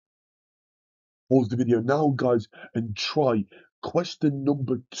Pause the video now, guys, and try question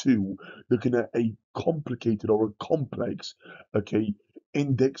number 2, looking at a complicated or a complex, okay,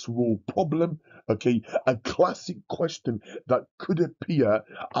 index rule problem, okay, a classic question that could appear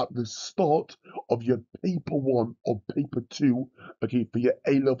at the start of your paper 1 or paper 2, okay, for your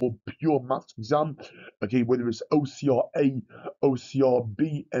A-level pure maths exam, okay, whether it's OCR A, OCR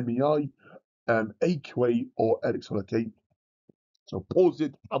B, MEI, AQA or Edexcel, okay. So pause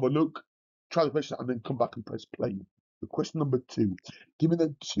it, have a look, try the question, and then come back and press play. The question number 2, given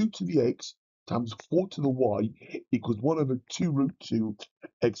that 2 to the x times 4 to the y equals 1 over 2 root 2,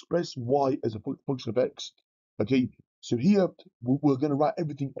 express y as a function of x. Okay, so here we're going to write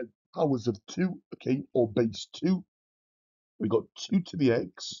everything as powers of 2, okay, or base 2. We got 2 to the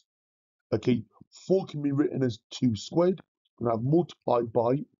x, okay, 4 can be written as 2 squared. We're going to have multiplied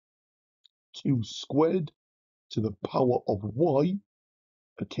by 2 squared to the power of y.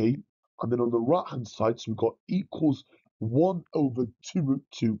 Okay, and then on the right hand side, so we've got equals 1 over 2 root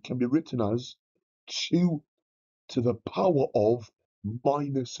 2 can be written as 2 to the power of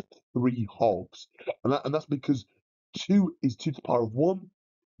minus 3 halves. And that's because 2 is 2 to the power of 1,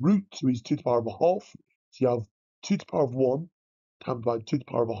 root 2 is 2 to the power of a half. So you have 2 to the power of 1 times by 2 to the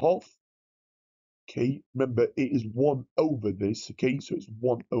power of a half. Okay, remember it is 1 over this. Okay, so it's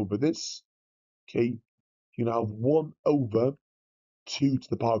 1 over this. Okay, you now have 1 over 2 to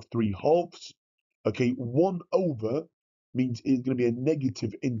the power of 3 halves. Okay, 1 over means it's going to be a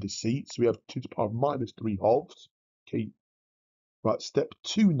negative indice, so we have 2 to the power of minus 3 halves. Okay, right, step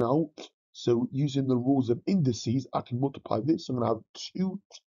 2 now. So using the rules of indices, I can multiply this. So I'm going to have 2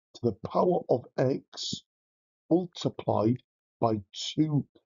 to the power of x multiplied by 2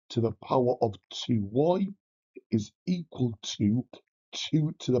 to the power of 2y is equal to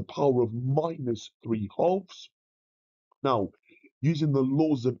 2 to the power of minus 3 halves. Now, using the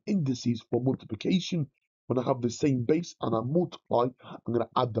laws of indices for multiplication, when I have the same base and I multiply, I'm going to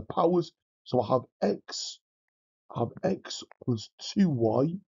add the powers. So I have x plus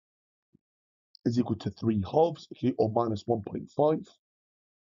 2y is equal to 3 halves, okay, or minus 1.5.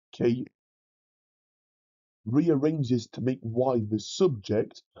 Okay, rearrange this to make y the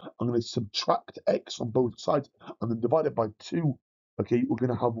subject. I'm going to subtract x on both sides and then divide it by 2. Okay, we're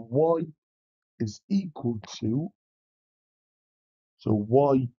going to have y is equal to, so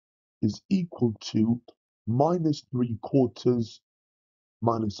y is equal to minus 3/4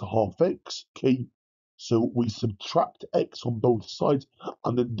 minus a half x. Okay, so we subtract x on both sides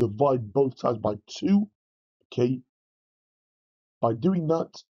and then divide both sides by 2. Okay, by doing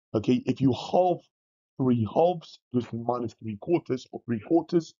that, okay, if you halve 3 halves, goes to minus 3/4 or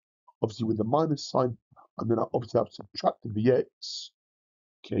 3/4, obviously with the minus sign, and then I obviously have subtracted the x.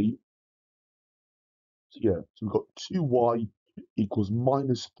 Okay, so yeah, so we've got 2y equals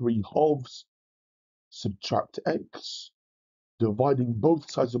minus 3 halves, subtract x, dividing both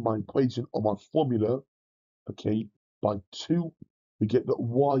sides of my equation or my formula, okay, by 2, we get that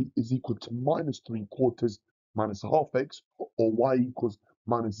y is equal to minus 3/4 minus a half x, or y equals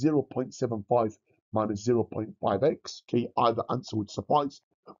minus 0.75 minus 0.5x. Okay, either answer would suffice,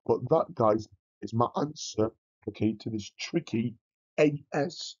 but that, guys, is my answer, okay, to this tricky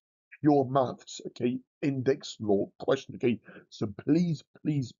AS pure maths, okay, index law question. Okay, so please,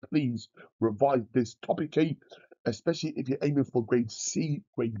 please, please revise this topic, okay, especially if you're aiming for grade C,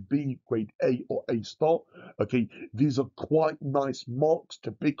 grade B, grade A, or A star. Okay, these are quite nice marks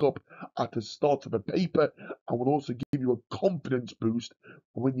to pick up at the start of a paper and will also give you a confidence boost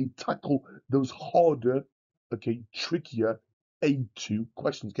when you tackle those harder, okay, trickier A2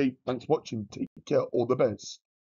 questions. Okay, thanks for watching. Take care. All the best.